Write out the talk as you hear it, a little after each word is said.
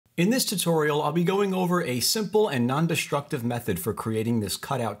In this tutorial, I'll be going over a simple and non-destructive method for creating this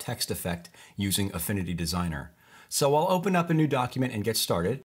cutout text effect using Affinity Designer. So I'll open up a new document and get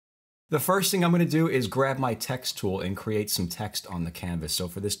started. The first thing I'm going to do is grab my text tool and create some text on the canvas. So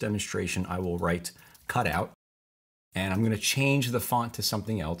for this demonstration, I will write cutout, and I'm going to change the font to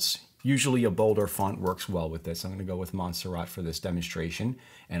something else. Usually a bolder font works well with this. I'm going to go with Montserrat for this demonstration,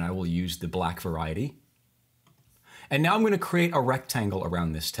 and I will use the black variety. And now I'm going to create a rectangle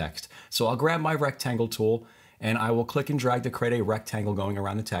around this text. So I'll grab my rectangle tool and I will click and drag to create a rectangle going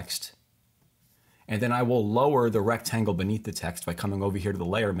around the text. And then I will lower the rectangle beneath the text by coming over here to the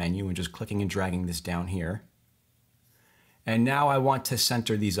layer menu and just clicking and dragging this down here. And now I want to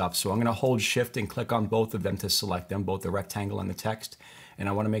center these up. So I'm going to hold Shift and click on both of them to select them, both the rectangle and the text. And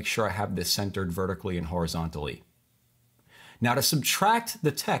I want to make sure I have this centered vertically and horizontally. Now to subtract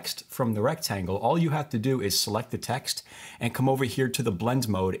the text from the rectangle, all you have to do is select the text and come over here to the blend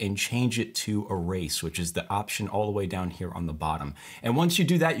mode and change it to erase, which is the option all the way down here on the bottom. And once you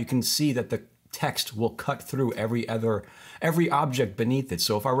do that, you can see that the text will cut through every object beneath it.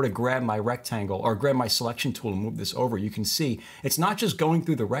 So if I were to grab my rectangle or grab my selection tool and move this over, you can see it's not just going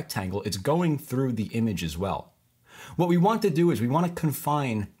through the rectangle, it's going through the image as well. What we want to do is we want to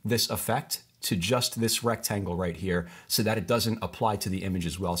confine this effect to just this rectangle right here so that it doesn't apply to the image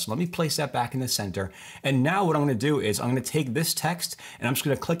as well. So let me place that back in the center. And now what I'm going to do is I'm going to take this text and I'm just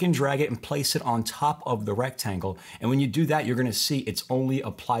going to click and drag it and place it on top of the rectangle. And when you do that, you're going to see it's only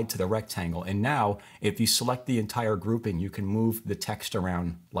applied to the rectangle. And now if you select the entire grouping, you can move the text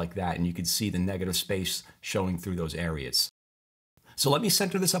around like that and you can see the negative space showing through those areas. So let me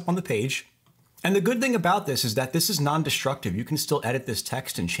center this up on the page. And the good thing about this is that this is non-destructive. You can still edit this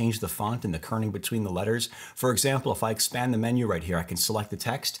text and change the font and the kerning between the letters. For example, if I expand the menu right here, I can select the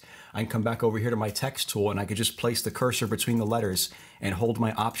text. I can come back over here to my text tool and I could just place the cursor between the letters and hold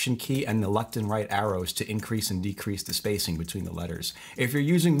my Option key and the left and right arrows to increase and decrease the spacing between the letters. If you're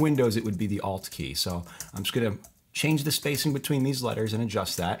using Windows, it would be the Alt key. So I'm just going to change the spacing between these letters and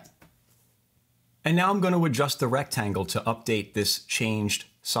adjust that. And now I'm going to adjust the rectangle to update this changed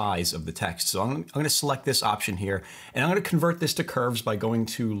size of the text. So I'm going to select this option here, and I'm going to convert this to curves by going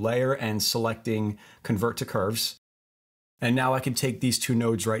to Layer and selecting Convert to Curves. And now I can take these two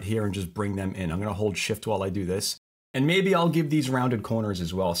nodes right here and just bring them in. I'm going to hold Shift while I do this. And maybe I'll give these rounded corners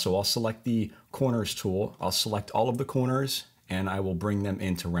as well. So I'll select the Corners tool. I'll select all of the corners, and I will bring them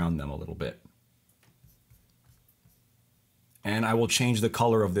in to round them a little bit. And I will change the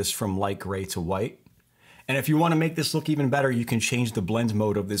color of this from light gray to white. And if you want to make this look even better, you can change the blend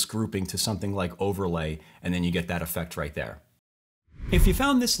mode of this grouping to something like overlay, and then you get that effect right there. If you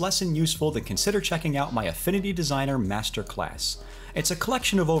found this lesson useful, then consider checking out my Affinity Designer Masterclass. It's a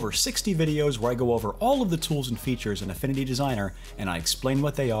collection of over 60 videos where I go over all of the tools and features in Affinity Designer, and I explain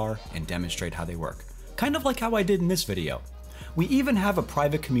what they are and demonstrate how they work. Kind of like how I did in this video. We even have a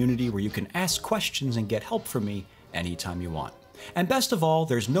private community where you can ask questions and get help from me anytime you want. And best of all,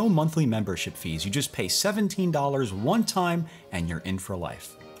 there's no monthly membership fees. You just pay $17 one time and you're in for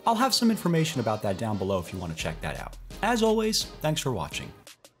life. I'll have some information about that down below if you want to check that out. As always, thanks for watching.